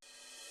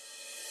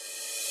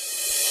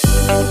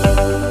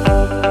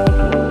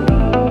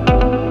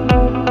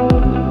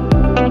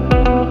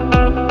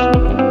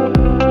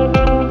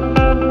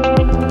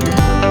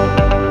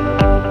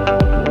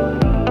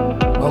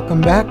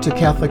Welcome back to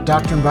Catholic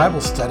Doctrine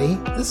Bible Study.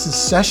 This is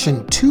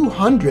session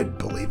 200,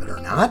 believe it or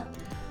not.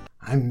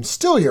 I'm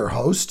still your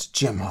host,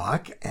 Jim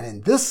Hawk, and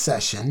in this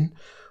session,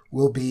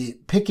 we'll be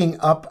picking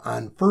up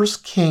on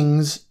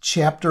 1Kings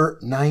chapter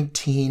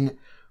 19,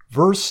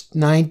 verse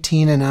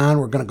 19 and on.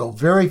 We're going to go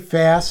very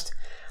fast.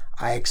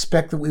 I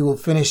expect that we will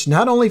finish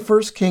not only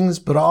 1Kings,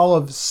 but all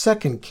of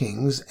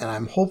 2Kings, and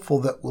I'm hopeful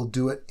that we'll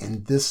do it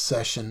in this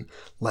session.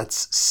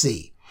 Let's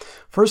see.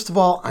 First of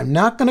all, I'm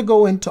not going to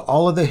go into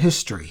all of the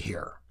history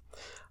here.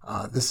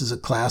 This is a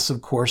class,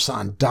 of course,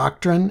 on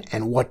doctrine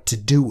and what to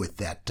do with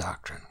that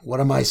doctrine. What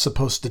am I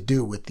supposed to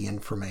do with the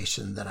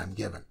information that I'm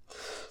given?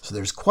 So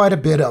there's quite a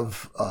bit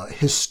of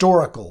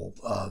historical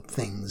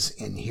things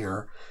in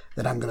here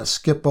that I'm going to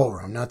skip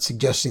over. I'm not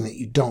suggesting that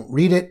you don't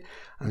read it.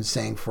 I'm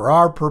saying for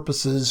our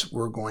purposes,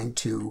 we're going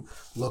to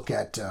look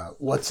at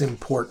what's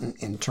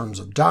important in terms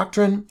of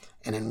doctrine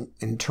and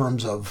in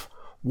terms of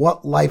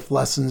what life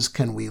lessons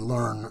can we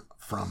learn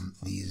from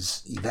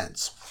these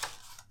events.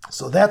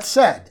 So that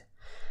said,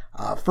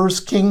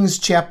 1Kings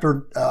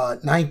chapter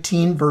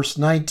 19, verse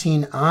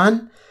 19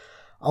 on,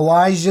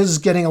 Elijah's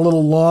getting a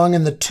little long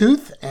in the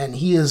tooth, and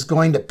he is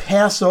going to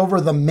pass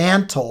over the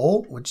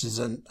mantle, which is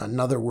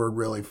another word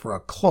really for a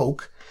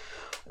cloak,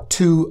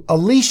 to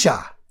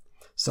Elisha.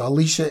 So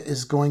Elisha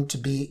is going to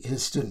be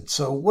his student.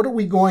 So what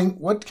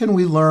can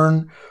we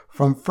learn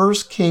from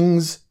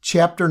 1Kings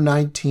chapter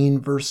 19,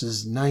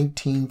 verses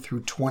 19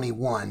 through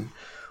 21,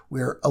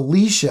 where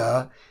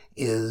Elisha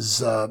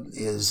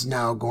is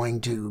now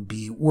going to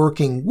be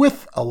working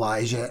with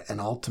Elijah and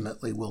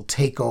ultimately will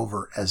take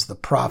over as the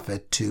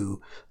prophet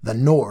to the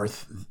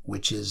north,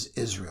 which is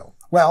Israel.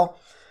 Well,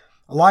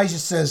 Elijah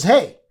says,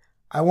 hey,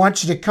 I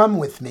want you to come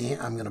with me.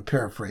 I'm going to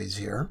paraphrase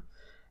here.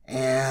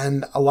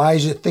 And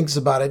Elijah thinks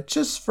about it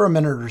just for a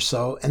minute or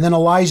so. And then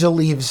Elijah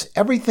leaves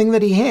everything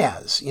that he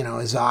has,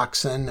 his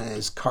oxen,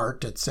 his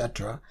cart,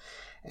 etc.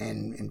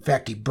 And in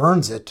fact, he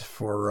burns it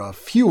for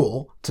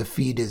fuel to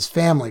feed his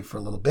family for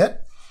a little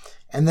bit.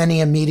 And then he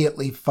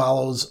immediately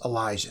follows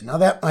Elijah. Now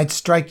that might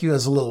strike you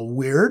as a little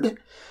weird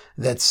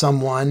that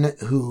someone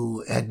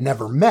who had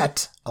never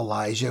met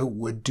Elijah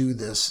would do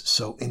this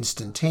so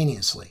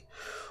instantaneously.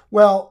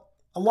 Well,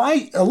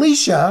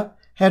 Elisha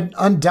had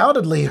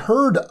undoubtedly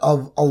heard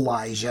of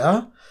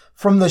Elijah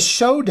from the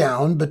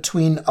showdown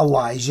between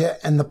Elijah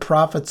and the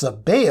prophets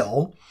of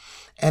Baal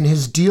and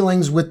his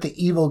dealings with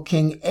the evil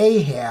king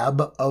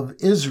Ahab of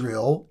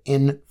Israel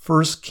in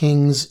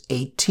 1Kings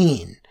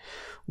 18.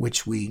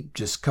 Which we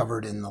just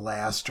covered in the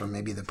last or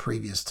maybe the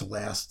previous to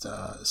last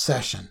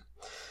session.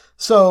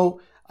 So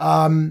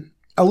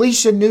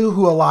Elisha knew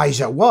who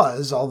Elijah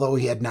was, although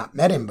he had not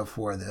met him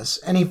before this,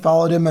 and he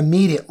followed him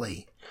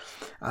immediately.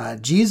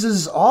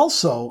 Jesus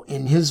also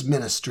in his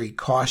ministry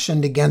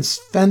cautioned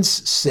against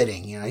fence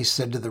sitting. He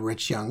said to the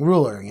rich young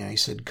ruler, he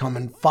said, come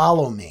and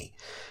follow me.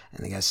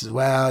 And the guy says,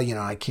 well,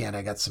 I can't.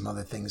 I got some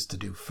other things to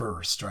do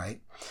first,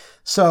 right?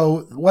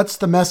 So what's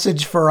the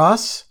message for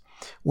us?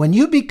 When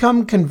you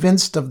become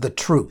convinced of the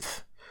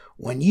truth,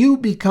 when you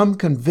become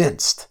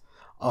convinced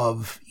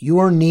of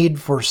your need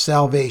for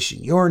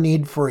salvation, your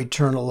need for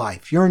eternal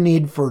life, your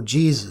need for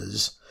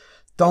Jesus,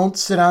 don't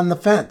sit on the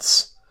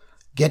fence.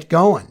 Get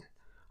going.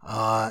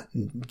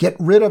 Get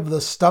rid of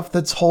the stuff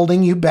that's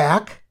holding you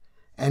back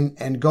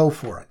and go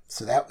for it.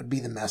 So that would be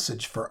the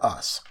message for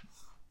us.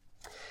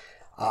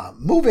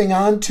 Moving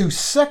on to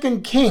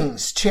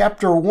 2Kings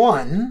chapter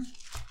 1.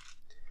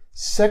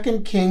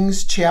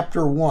 2Kings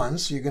chapter 1,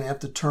 so you're going to have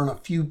to turn a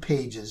few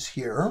pages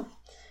here.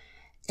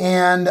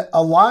 And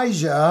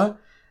Elijah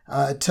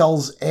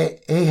tells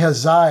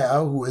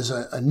Ahaziah, who is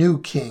a new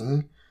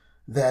king,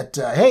 that,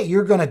 hey,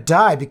 you're going to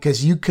die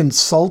because you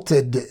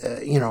consulted,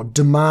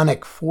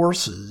 demonic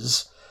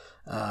forces.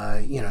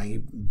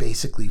 You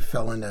basically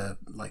fell into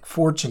like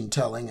fortune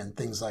telling and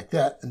things like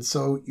that. And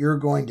so you're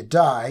going to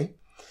die.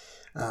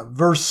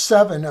 Verse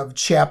 7 of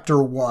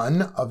chapter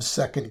 1 of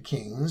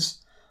 2Kings.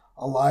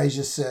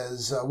 Elijah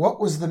says,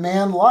 what was the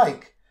man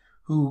like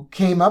who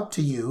came up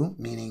to you,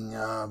 meaning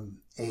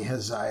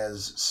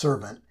Ahaziah's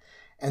servant,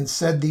 and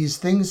said these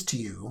things to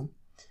you?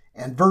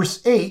 And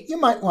verse 8, you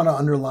might want to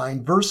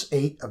underline verse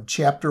 8 of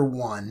chapter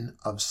 1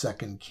 of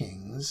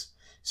 2Kings,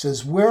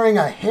 says, wearing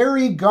a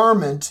hairy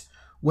garment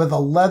with a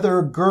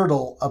leather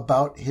girdle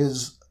about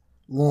his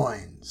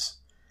loins.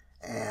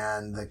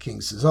 And the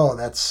king says, oh,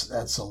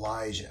 that's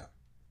Elijah.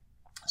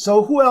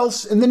 So who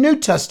else in the New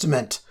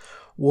Testament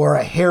wore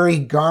a hairy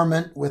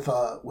garment with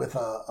a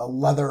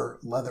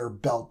leather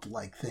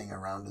belt-like thing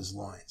around his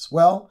loins?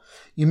 Well,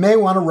 you may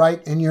want to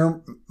write in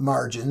your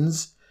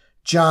margins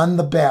John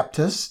the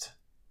Baptist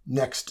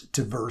next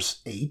to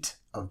verse 8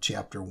 of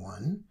chapter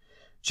 1.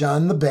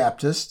 John the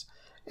Baptist.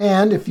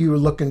 And if you were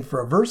looking for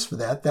a verse for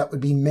that, that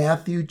would be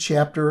Matthew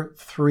chapter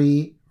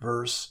 3,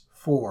 verse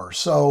 4.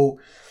 So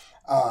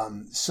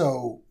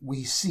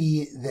we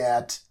see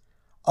that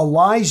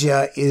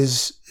Elijah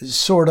is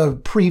sort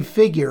of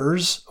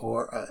prefigures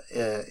or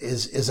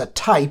is a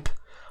type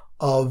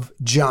of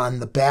John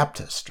the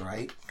Baptist,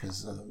 right?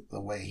 Because of the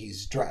way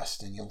he's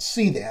dressed. And you'll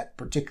see that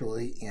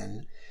particularly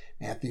in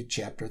Matthew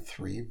chapter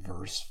 3,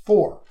 verse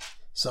 4.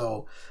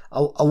 So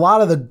a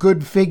lot of the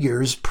good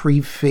figures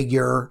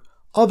prefigure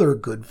other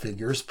good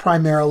figures,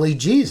 primarily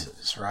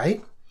Jesus,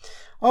 right?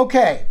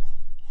 Okay.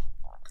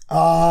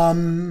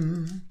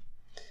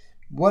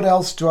 What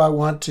else do I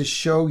want to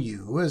show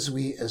you as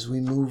we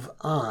move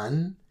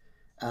on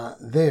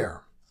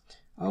there?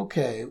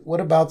 Okay, what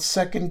about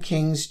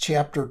 2Kings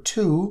chapter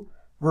 2,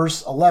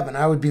 verse 11?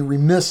 I would be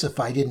remiss if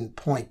I didn't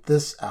point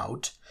this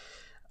out.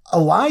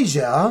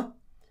 Elijah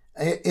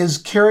is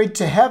carried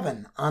to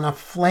heaven on a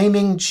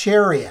flaming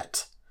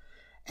chariot,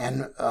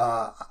 and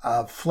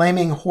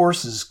flaming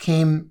horses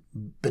came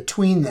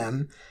between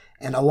them,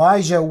 and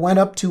Elijah went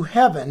up to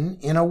heaven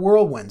in a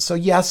whirlwind. So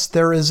yes,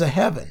 there is a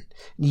heaven.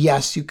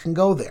 Yes, you can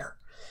go there.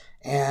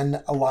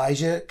 And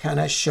Elijah kind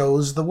of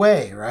shows the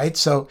way, right?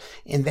 So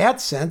in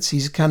that sense,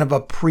 he's kind of a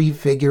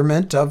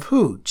prefigurement of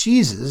who?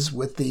 Jesus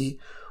with the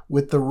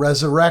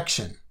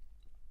resurrection.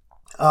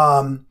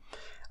 On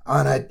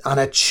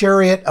a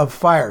chariot of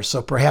fire.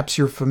 So perhaps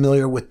you're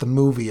familiar with the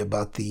movie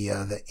about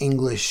the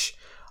English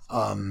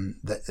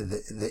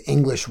the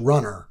English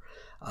runner,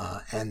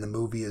 and the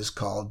movie is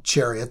called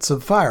Chariots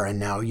of Fire. And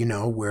now you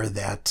know where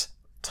that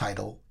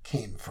title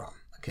came from.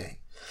 Okay,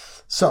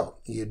 so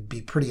you'd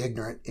be pretty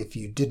ignorant if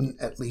you didn't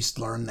at least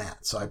learn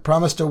that. So I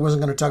promised I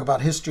wasn't going to talk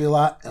about history a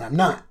lot, and I'm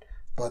not,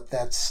 but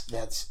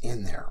that's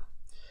in there.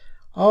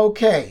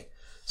 Okay.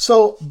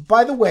 So,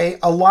 by the way,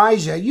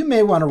 Elijah, you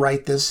may want to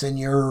write this in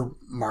your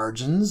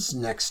margins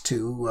next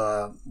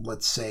to,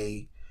 let's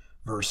say,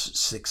 verse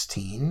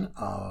 16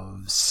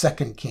 of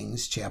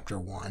 2Kings chapter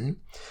 1.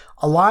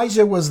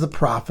 Elijah was the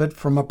prophet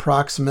from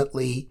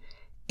approximately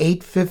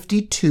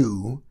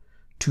 852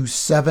 to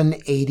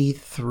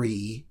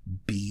 783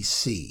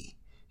 BC.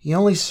 He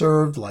only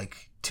served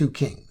like 2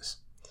 kings.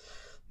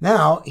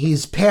 Now,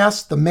 he's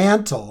passed the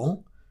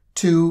mantle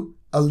to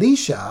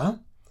Elisha.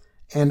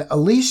 And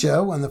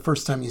Elisha, when the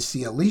first time you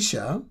see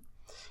Elisha,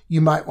 you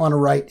might want to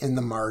write in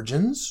the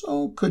margins.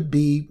 Oh, could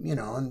be,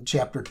 in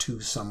chapter 2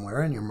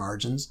 somewhere in your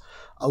margins.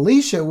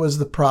 Elisha was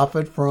the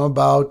prophet from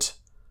about,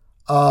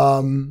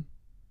 what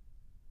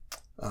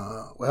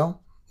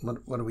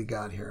do we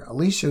got here?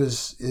 Elisha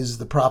is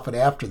the prophet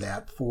after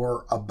that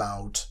for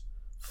about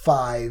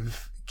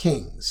 5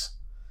 kings.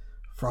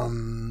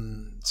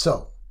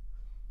 So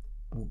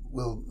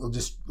we'll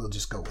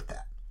just go with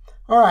that.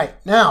 All right,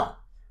 now.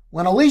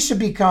 When Elisha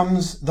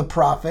becomes the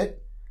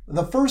prophet,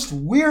 the first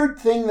weird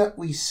thing that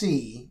we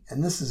see,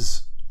 and this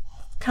is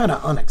kind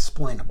of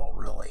unexplainable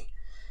really,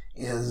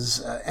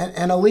 is,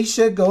 and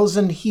Elisha goes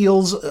and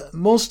heals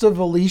most of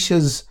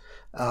Elisha's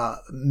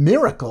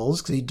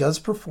miracles, because he does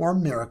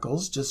perform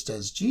miracles just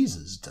as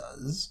Jesus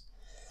does.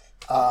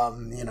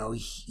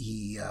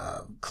 He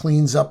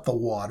cleans up the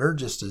water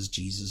just as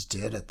Jesus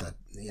did at the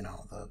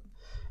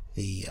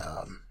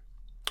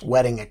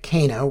wedding at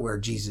Cana, where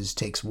Jesus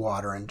takes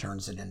water and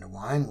turns it into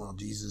wine. Well,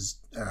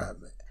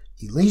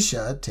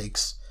 Elisha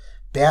takes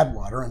bad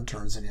water and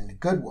turns it into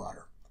good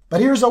water.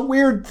 But here's a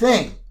weird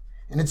thing,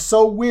 and it's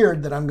so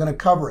weird that I'm going to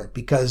cover it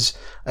because,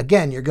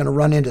 again, you're going to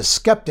run into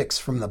skeptics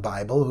from the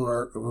Bible who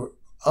are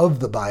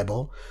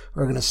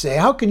going to say,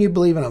 how can you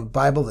believe in a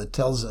Bible that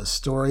tells a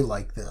story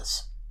like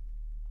this?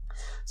 It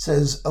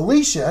says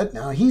Elisha,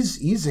 now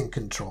he's in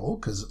control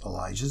because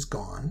Elijah's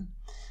gone.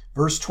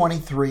 Verse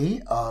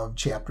 23 of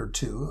chapter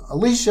 2,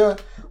 Elisha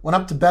went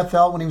up to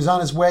Bethel. When he was on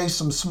his way,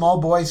 some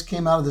small boys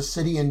came out of the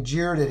city and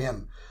jeered at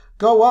him.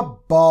 "Go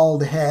up,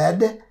 bald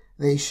head,"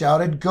 they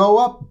shouted. "Go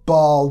up,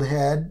 bald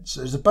head."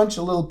 So there's a bunch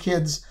of little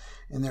kids,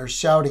 and they're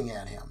shouting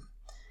at him.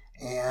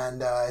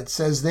 And it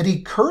says that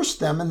he cursed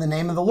them in the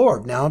name of the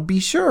Lord. Now, to be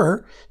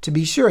sure,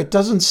 it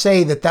doesn't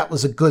say that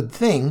was a good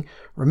thing.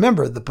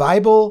 Remember, the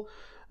Bible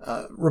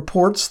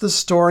reports the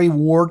story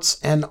warts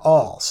and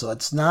all. So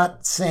it's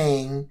not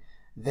saying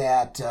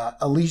that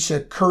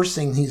Elisha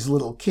cursing these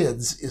little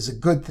kids is a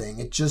good thing.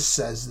 It just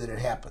says that it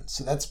happened.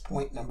 So that's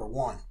point number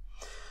 1.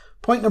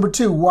 Point number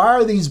 2, why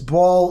are these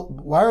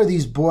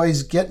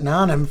boys getting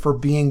on him for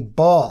being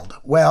bald?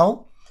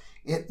 Well,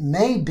 it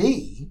may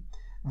be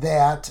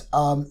that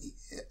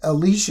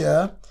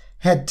Elisha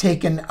had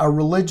taken a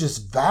religious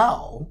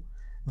vow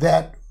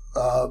that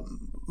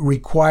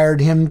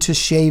required him to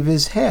shave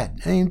his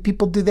head. I mean,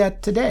 people do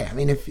that today. I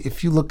mean,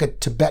 if you look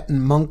at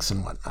Tibetan monks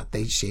and whatnot,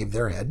 they shave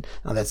their head.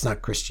 Now, that's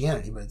not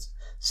Christianity, but it's the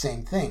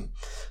same thing.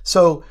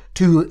 So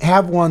to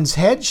have one's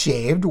head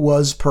shaved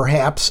was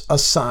perhaps a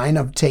sign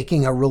of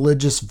taking a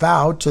religious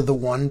vow to the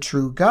one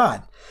true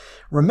God.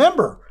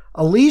 Remember,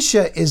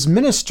 Elisha is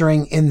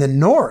ministering in the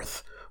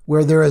north,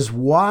 where there is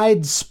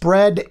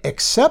widespread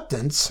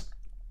acceptance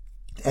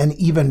and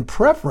even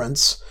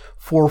preference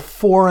for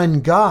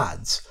foreign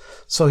gods.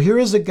 So here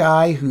is a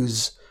guy who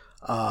is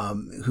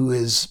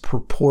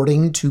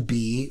purporting to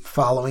be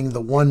following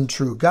the one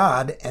true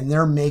God, and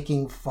they're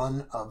making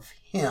fun of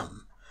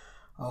him.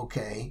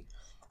 Okay.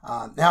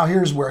 Now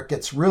here's where it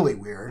gets really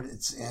weird.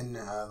 It's in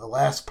the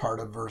last part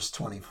of verse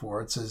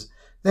 24. It says,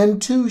 "Then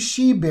 2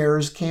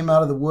 she-bears came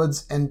out of the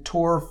woods and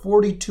tore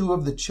 42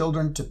 of the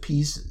children to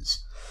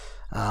pieces."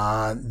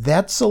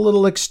 That's a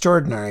little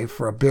extraordinary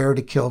for a bear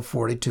to kill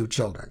 42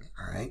 children,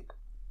 all right?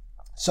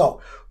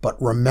 So,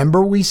 but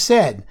remember we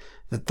said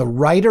that the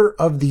writer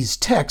of these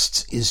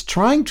texts is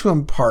trying to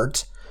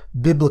impart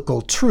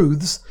biblical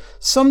truths.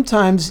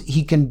 Sometimes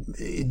he can,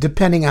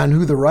 depending on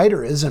who the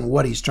writer is and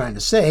what he's trying to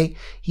say,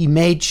 he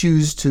may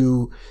choose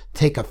to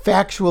take a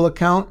factual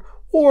account,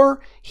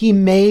 or he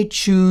may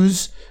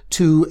choose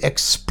to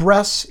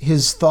express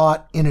his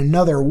thought in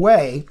another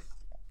way,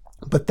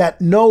 but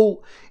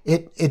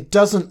it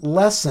doesn't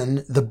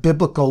lessen the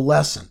biblical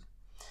lesson.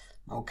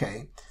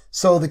 Okay.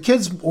 So the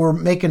kids were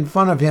making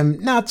fun of him,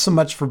 not so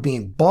much for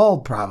being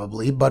bald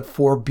probably, but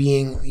for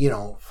being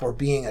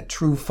a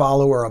true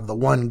follower of the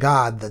one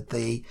God that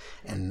they,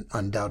 and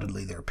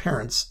undoubtedly their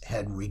parents,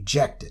 had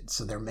rejected.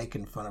 So they're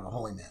making fun of a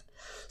holy man.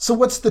 So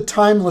what's the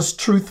timeless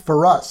truth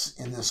for us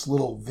in this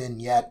little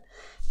vignette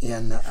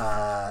in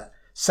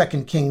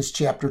 2 Kings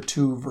chapter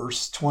 2,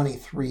 verse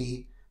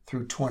 23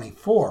 through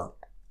 24?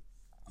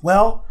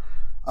 Well,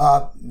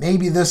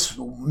 maybe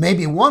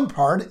one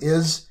part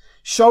is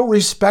show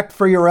respect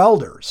for your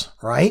elders,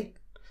 right?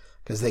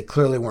 Because they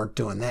clearly weren't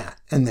doing that.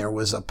 And there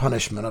was a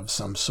punishment of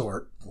some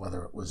sort.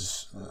 Whether it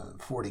was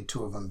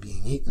 42 of them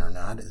being eaten or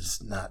not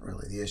is not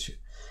really the issue.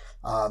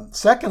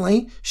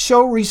 Secondly,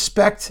 show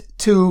respect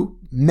to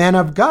men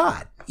of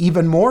God.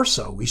 Even more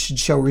so, we should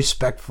show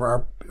respect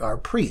for our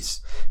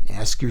priests.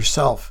 Ask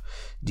yourself,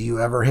 do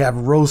you ever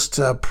have roast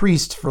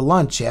priest for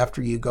lunch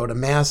after you go to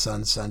Mass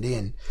on Sunday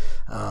and,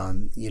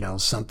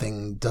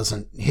 something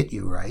doesn't hit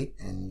you right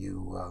and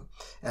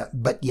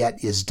but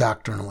yet is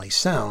doctrinally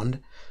sound?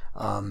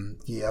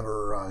 You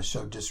ever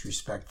show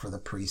disrespect for the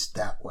priest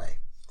that way?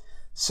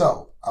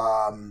 So,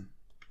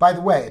 by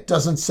the way, it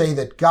doesn't say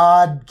that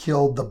God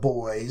killed the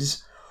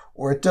boys,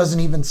 or it doesn't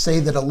even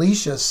say that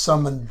Elisha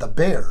summoned the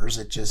bears.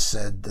 It just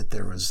said that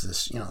there was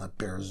this, that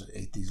bears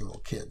ate these little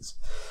kids.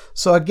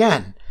 So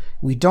again,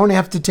 we don't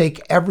have to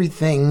take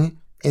everything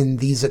in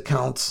these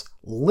accounts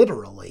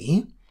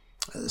literally.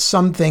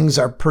 Some things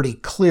are pretty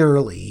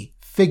clearly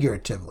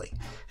figuratively.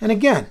 And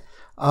again,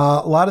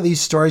 a lot of these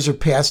stories are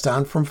passed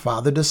on from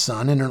father to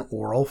son in an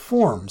oral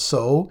form.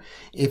 So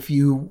if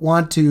you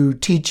want to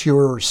teach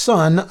your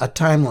son a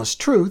timeless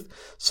truth,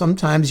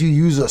 sometimes you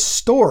use a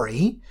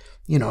story,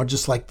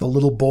 just like the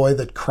little boy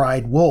that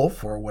cried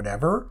wolf or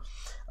whatever,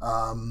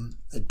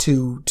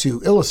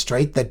 to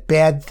illustrate that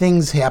bad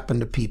things happen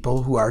to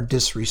people who are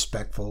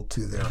disrespectful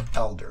to their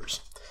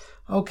elders.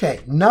 Okay,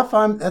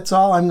 that's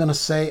all I'm going to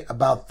say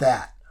about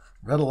that.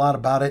 Read a lot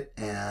about it,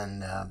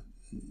 and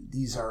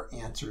these are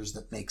answers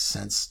that make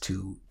sense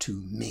to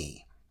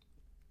me.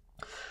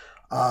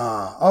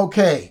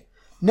 Okay,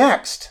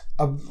 next,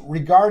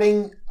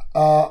 regarding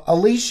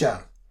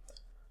Elisha.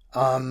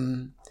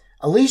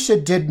 Elisha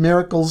did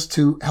miracles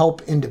to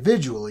help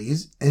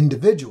individuals,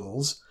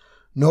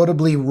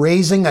 notably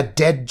raising a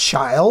dead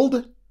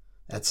child.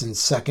 That's in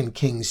 2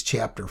 Kings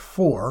chapter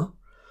 4.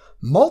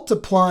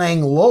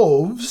 Multiplying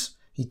loaves.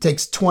 He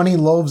takes 20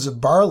 loaves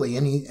of barley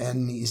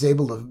and he's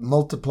able to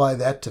multiply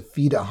that to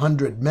feed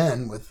 100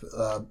 men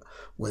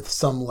with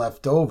some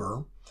left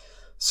over.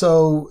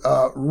 So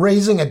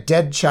raising a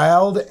dead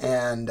child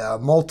and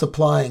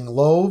multiplying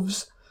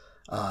loaves,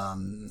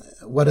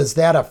 what is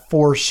that a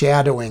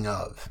foreshadowing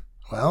of?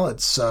 Well,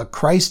 it's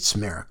Christ's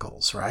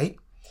miracles, right?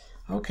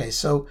 Okay,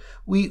 so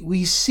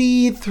we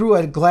see through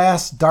a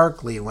glass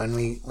darkly when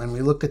we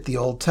look at the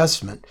Old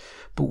Testament,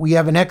 but we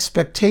have an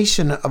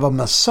expectation of a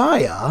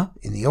Messiah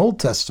in the Old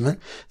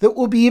Testament that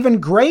will be even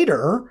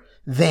greater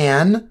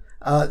than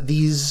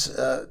these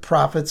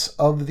prophets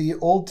of the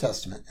Old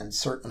Testament, and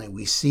certainly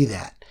we see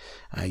that.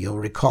 You'll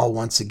recall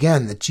once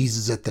again that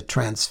Jesus at the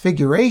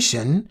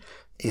Transfiguration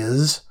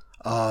is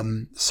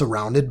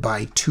surrounded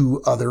by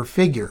two other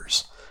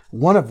figures,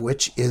 one of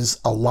which is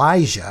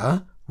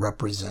Elijah,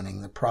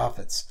 representing the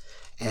prophets.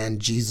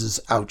 And Jesus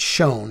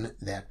outshone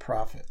that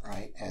prophet,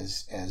 right?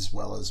 As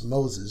well as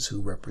Moses,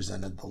 who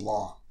represented the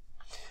law.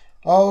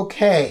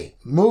 Okay,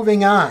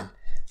 moving on.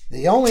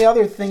 The only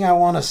other thing I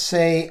want to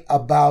say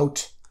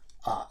about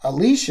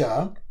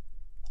Elisha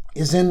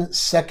is in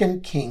 2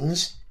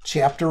 Kings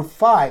chapter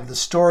 5, the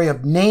story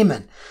of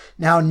Naaman.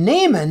 Now,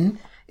 Naaman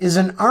is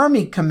an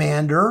army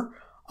commander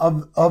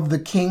of the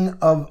king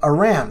of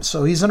Aram.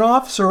 So he's an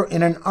officer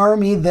in an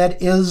army that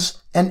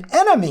is an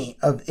enemy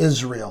of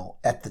Israel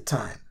at the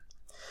time.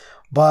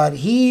 But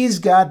he's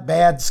got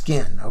bad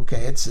skin.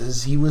 Okay, it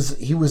says he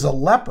was a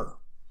leper.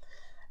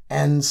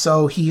 And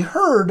so he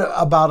heard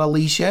about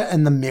Elisha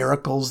and the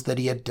miracles that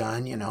he had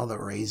done, the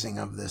raising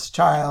of this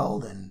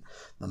child and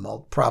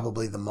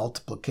probably the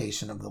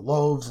multiplication of the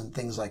loaves and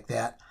things like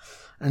that.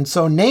 And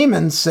so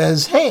Naaman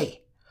says,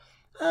 hey,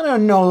 I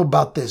don't know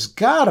about this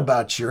God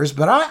about yours,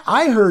 but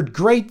I heard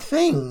great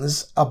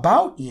things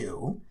about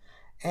you.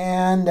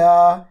 And,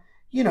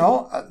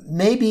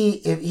 maybe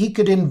if he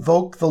could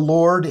invoke the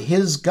Lord,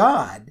 his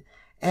God,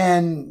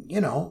 and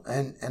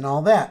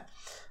all that.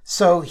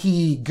 So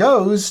he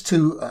goes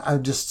to, I'll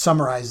just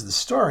summarize the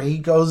story. He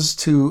goes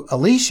to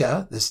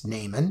Elisha, this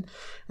Naaman,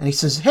 and he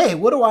says, hey,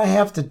 what do I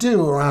have to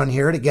do around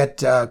here to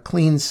get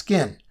clean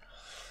skin?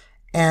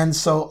 And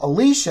so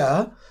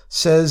Elisha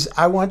says,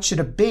 I want you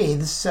to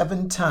bathe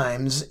 7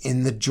 times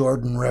in the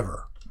Jordan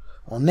River.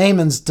 Well,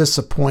 Naaman's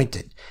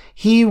disappointed.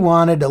 He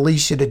wanted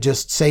Elisha to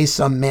just say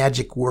some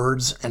magic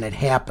words and it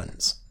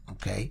happens.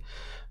 Okay.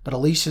 But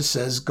Elisha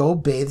says, go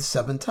bathe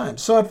 7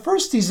 times. So at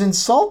first he's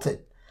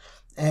insulted.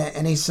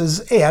 And he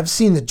says, hey, I've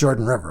seen the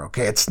Jordan River.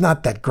 Okay. It's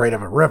not that great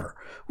of a river.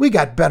 We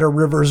got better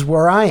rivers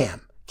where I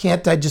am.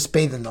 Can't I just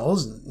bathe in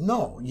those?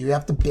 No, you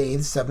have to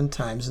bathe 7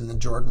 times in the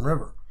Jordan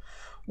River.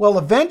 Well,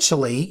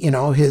 eventually,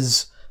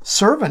 his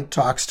servant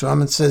talks to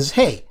him and says,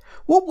 hey,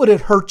 what would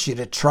it hurt you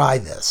to try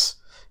this?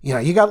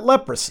 You got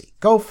leprosy.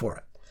 Go for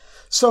it.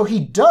 So he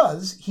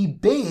does. He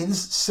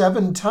bathes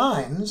 7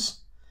 times.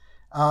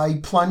 He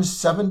plunged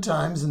 7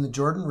 times in the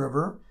Jordan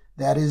River.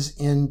 That is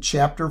in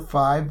chapter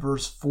 5,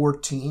 verse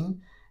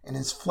 14. And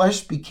his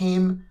flesh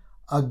became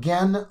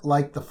again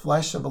like the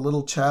flesh of a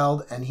little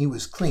child, and he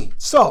was clean.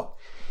 So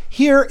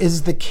here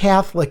is the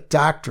Catholic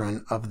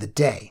doctrine of the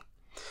day.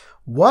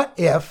 What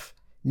if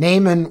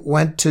Naaman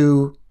went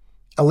to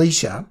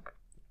Elisha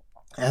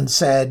and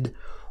said,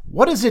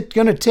 what is it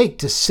going to take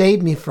to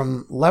save me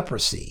from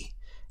leprosy?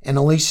 And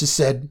Elisha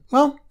said,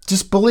 well,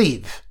 just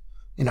believe.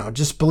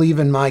 Just believe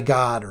in my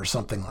God or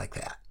something like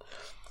that.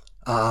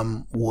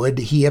 Would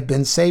he have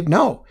been saved?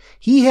 No.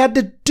 He had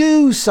to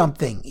do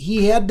something.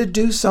 He had to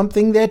do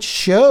something that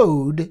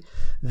showed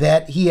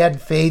that he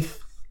had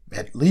faith,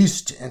 at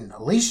least in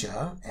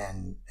Elisha,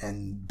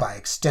 and by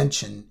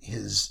extension,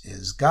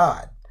 his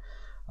God.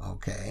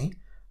 Okay.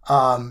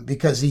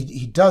 Because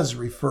Naaman does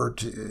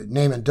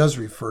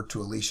refer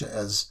to Elisha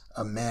as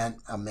a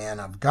man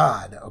of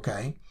God.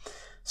 Okay.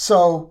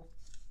 So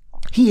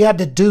he had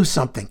to do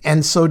something,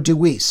 and so do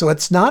we. So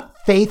it's not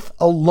faith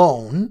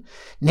alone.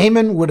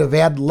 Naaman would have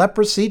had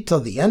leprosy till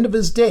the end of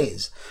his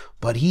days,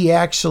 but he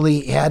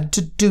actually had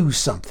to do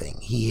something.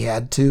 He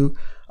had to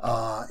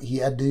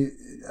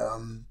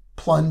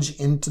plunge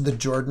into the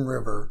Jordan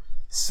River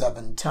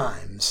 7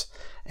 times,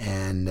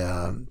 and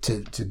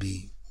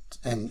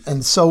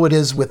and so it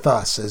is with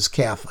us as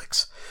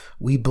Catholics.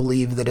 We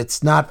believe that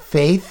it's not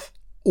faith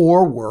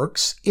or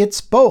works; it's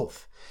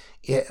both.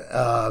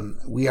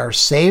 We are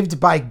saved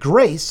by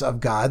grace of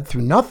God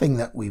through nothing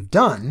that we've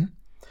done,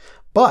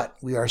 but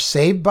we are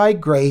saved by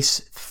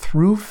grace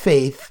through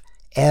faith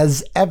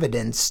as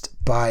evidenced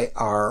by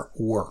our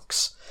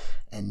works.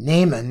 And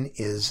Naaman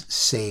is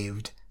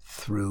saved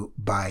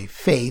by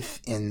faith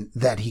in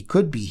that he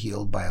could be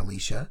healed by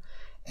Elisha,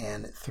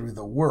 and through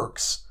the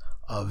works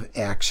of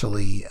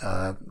actually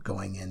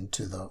going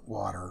into the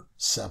water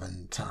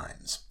 7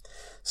 times.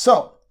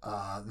 So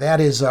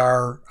that is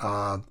our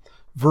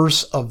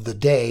verse of the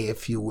day,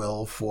 if you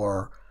will,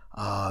 for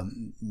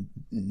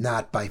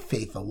not by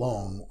faith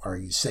alone are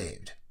you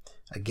saved.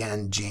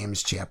 Again,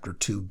 James chapter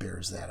 2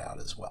 bears that out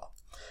as well.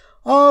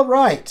 All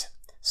right,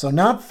 so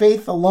not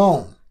faith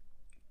alone.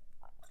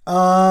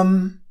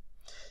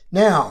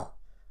 Now,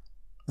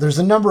 there's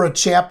a number of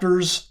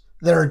chapters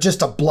that are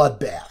just a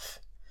bloodbath,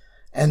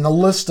 and the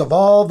list of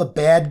all the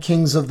bad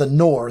kings of the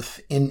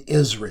north in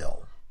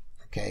Israel.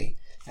 Okay,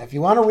 now if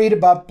you want to read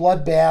about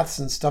bloodbaths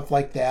and stuff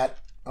like that,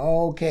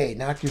 okay,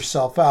 knock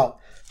yourself out.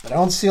 But I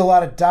don't see a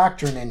lot of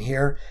doctrine in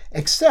here,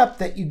 except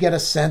that you get a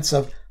sense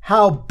of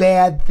how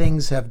bad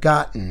things have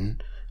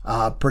gotten,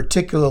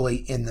 particularly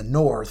in the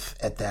north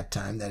at that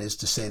time. That is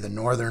to say, the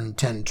northern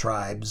 10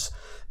 tribes.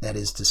 That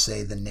is to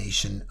say, the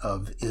nation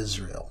of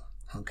Israel.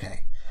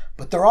 Okay,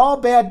 but they're all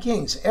bad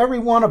kings. Every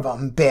one of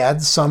them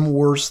bad, some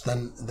worse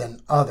than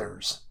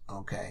others.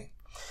 Okay,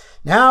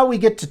 now we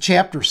get to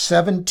chapter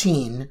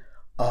 17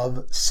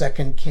 of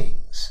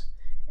 2Kings.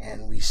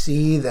 And we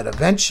see that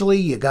eventually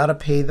you got to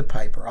pay the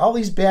piper. All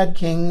these bad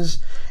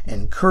kings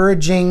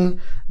encouraging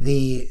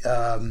the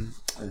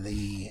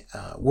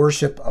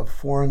worship of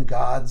foreign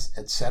gods,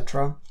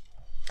 etc.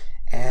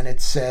 And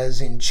it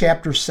says in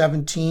chapter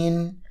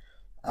 17,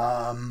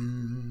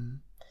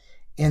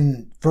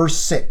 in verse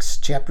 6,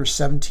 chapter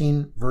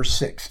 17, verse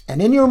 6. And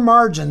in your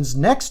margins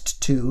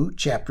next to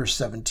chapter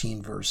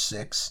 17, verse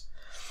 6,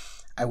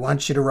 I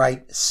want you to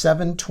write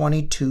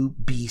 722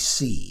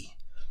 BC.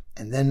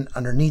 And then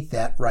underneath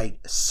that, write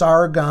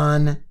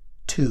Sargon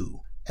 2,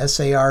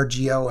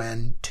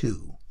 Sargon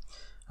 2.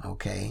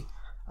 Okay,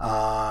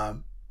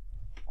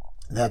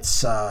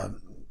 that's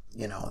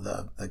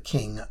the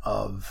king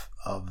of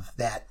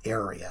that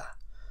area,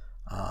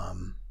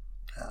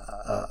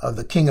 of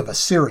the king of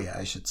Assyria,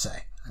 I should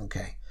say.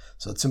 Okay,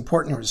 so it's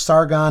important.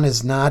 Sargon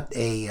is not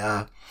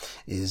a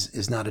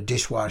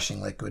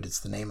dishwashing liquid. It's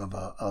the name of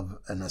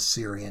an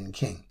Assyrian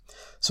king.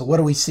 So what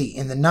do we see?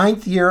 In the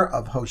 9th year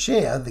of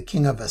Hoshea, the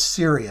king of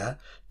Assyria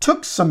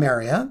took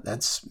Samaria,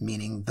 that's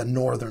meaning the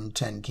northern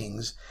 10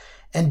 kings,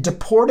 and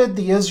deported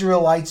the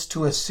Israelites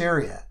to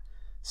Assyria,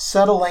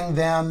 settling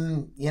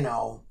them,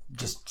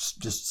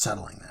 just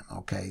settling them.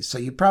 Okay, so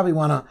you probably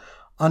want to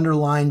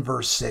underline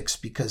verse 6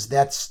 because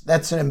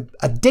that's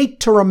a date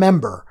to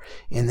remember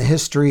in the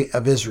history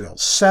of Israel.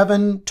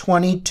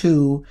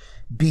 722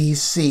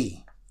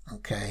 BC.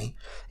 Okay,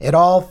 it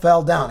all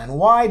fell down. And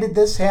why did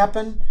this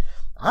happen?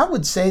 I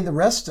would say the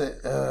rest,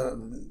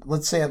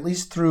 let's say at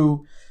least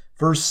through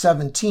verse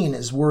 17,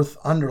 is worth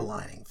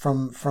underlining.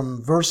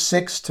 From verse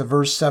 6 to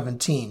verse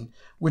 17,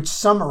 which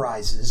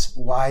summarizes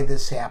why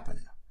this happened.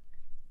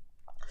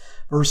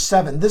 Verse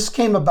 7, this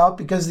came about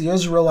because the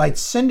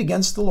Israelites sinned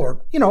against the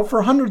Lord,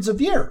 for hundreds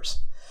of years,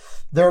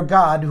 their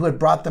God who had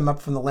brought them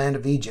up from the land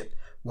of Egypt.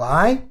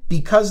 Why?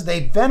 Because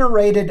they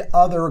venerated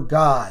other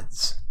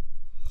gods.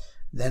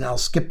 Then I'll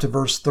skip to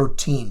verse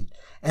 13.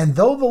 And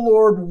though the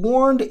Lord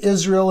warned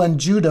Israel and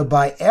Judah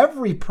by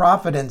every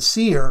prophet and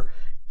seer,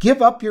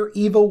 give up your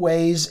evil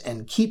ways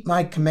and keep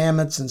my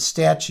commandments and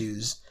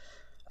statutes.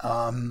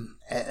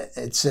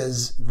 It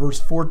says, verse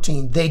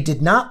 14, they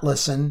did not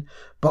listen,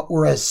 but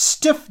were as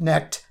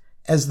stiff-necked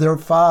as their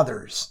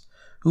fathers,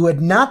 who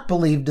had not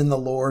believed in the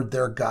Lord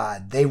their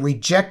God. They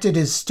rejected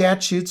his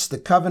statutes, the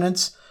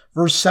covenants.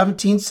 Verse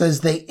 17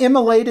 says they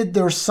immolated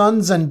their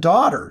sons and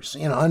daughters.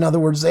 In other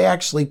words, they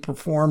actually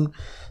performed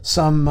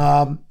some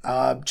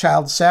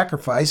child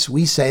sacrifice.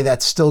 We say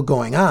that's still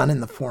going on in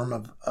the form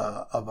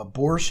of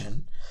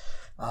abortion.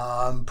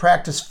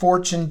 Practice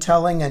fortune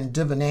telling and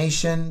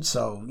divination.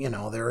 So,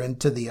 they're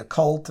into the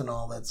occult and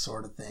all that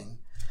sort of thing.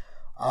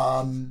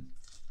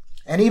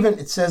 And even,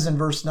 it says in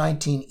verse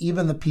 19,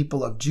 even the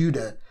people of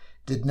Judah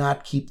did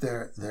not keep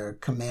their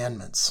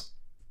commandments.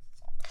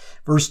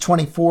 Verse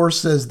 24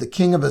 says the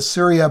king of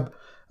Assyria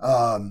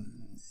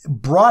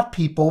brought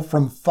people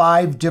from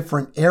 5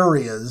 different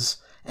areas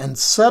and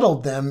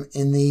settled them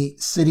in the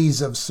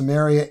cities of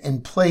Samaria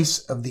in place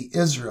of the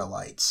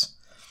Israelites.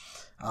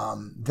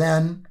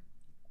 Then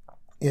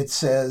it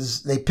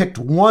says they picked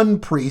one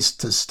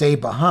priest to stay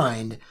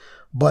behind,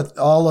 but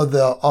all of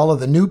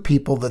the new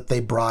people that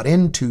they brought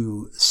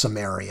into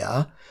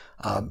Samaria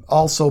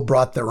also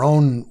brought their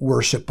own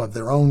worship of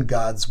their own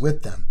gods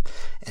with them.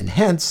 And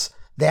hence,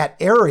 that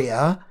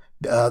area,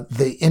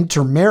 the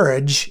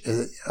intermarriage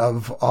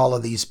of all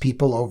of these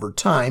people over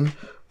time,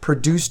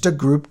 produced a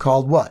group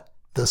called what?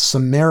 The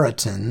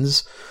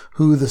Samaritans,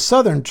 who the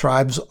southern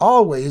tribes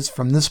always,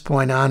 from this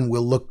point on,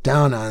 will look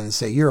down on and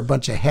say, you're a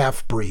bunch of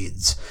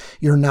half-breeds.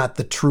 You're not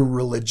the true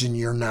religion.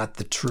 You're not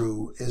the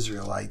true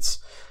Israelites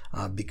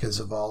because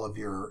of all of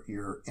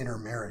your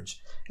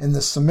intermarriage. And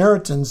the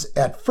Samaritans,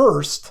 at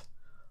first,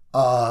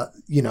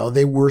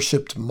 they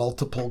worshipped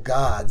multiple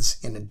gods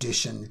in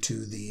addition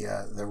to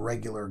the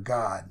regular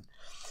God.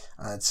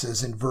 It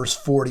says in verse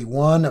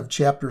 41 of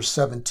chapter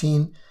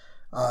 17,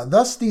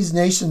 thus these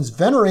nations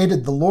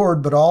venerated the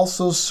Lord, but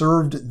also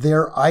served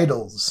their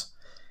idols.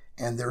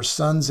 And their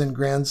sons and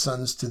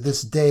grandsons to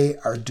this day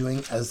are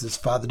doing as this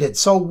father did.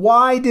 So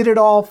why did it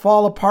all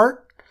fall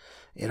apart?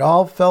 It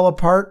all fell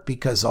apart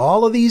because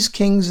all of these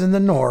kings in the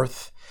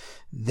north,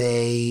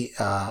 they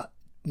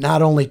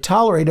not only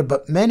tolerated,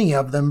 but many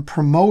of them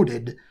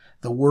promoted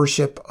the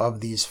worship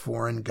of these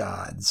foreign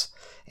gods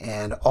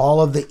and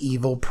all of the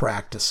evil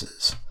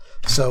practices.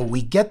 So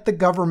we get the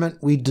government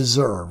we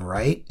deserve,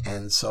 right?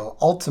 And so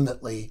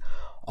ultimately,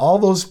 all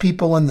those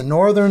people in the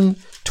northern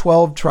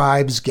 12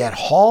 tribes get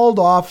hauled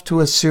off to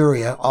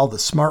Assyria, all the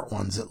smart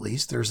ones at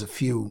least. There's a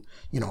few,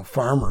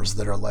 farmers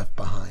that are left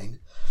behind.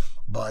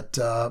 But,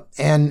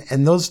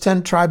 and those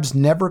 10 tribes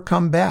never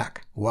come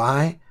back.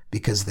 Why?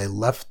 Because they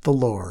left the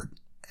Lord.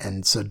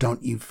 And so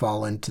don't you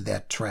fall into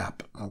that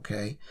trap,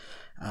 okay?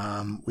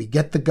 We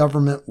get the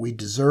government we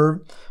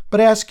deserve, but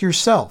ask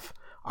yourself,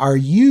 are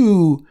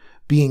you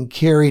being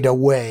carried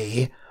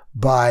away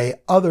by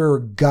other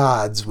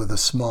gods with a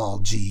small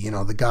g,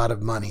 the god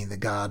of money, the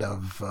god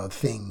of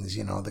things,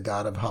 the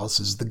god of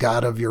houses, the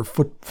god of your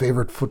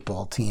favorite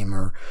football team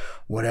or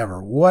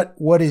whatever?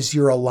 What is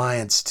your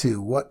alliance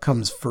to? What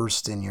comes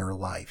first in your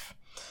life?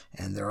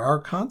 And there are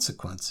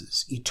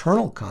consequences,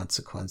 eternal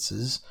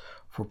consequences,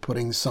 for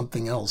putting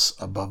something else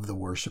above the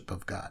worship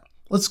of God.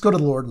 Let's go to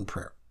the Lord in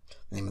prayer. In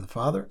the name of the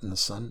Father, and the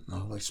Son, and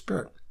the Holy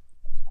Spirit.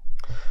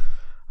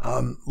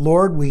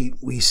 Lord,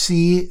 we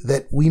see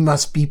that we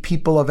must be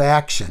people of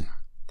action.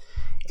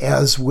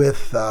 As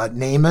with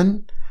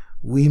Naaman,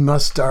 we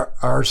must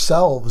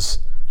ourselves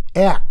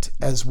act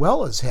as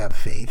well as have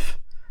faith,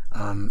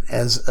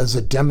 as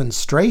a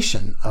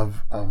demonstration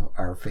of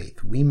our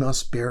faith. We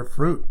must bear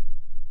fruit.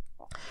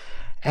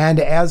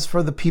 And as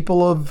for the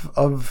people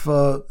of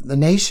the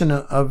nation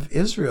of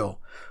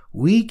Israel,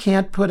 we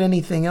can't put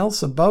anything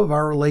else above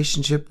our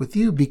relationship with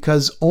you,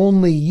 because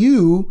only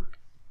you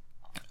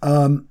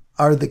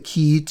are the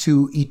key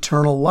to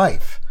eternal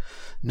life.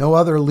 No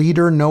other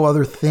leader, no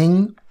other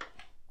thing,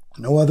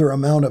 no other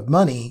amount of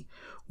money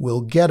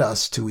will get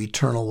us to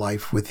eternal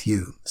life with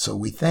you. So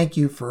we thank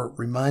you for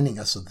reminding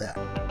us of that.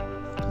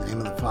 In the name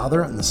of the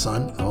Father, and the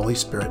Son, and the Holy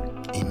Spirit.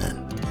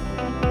 Amen.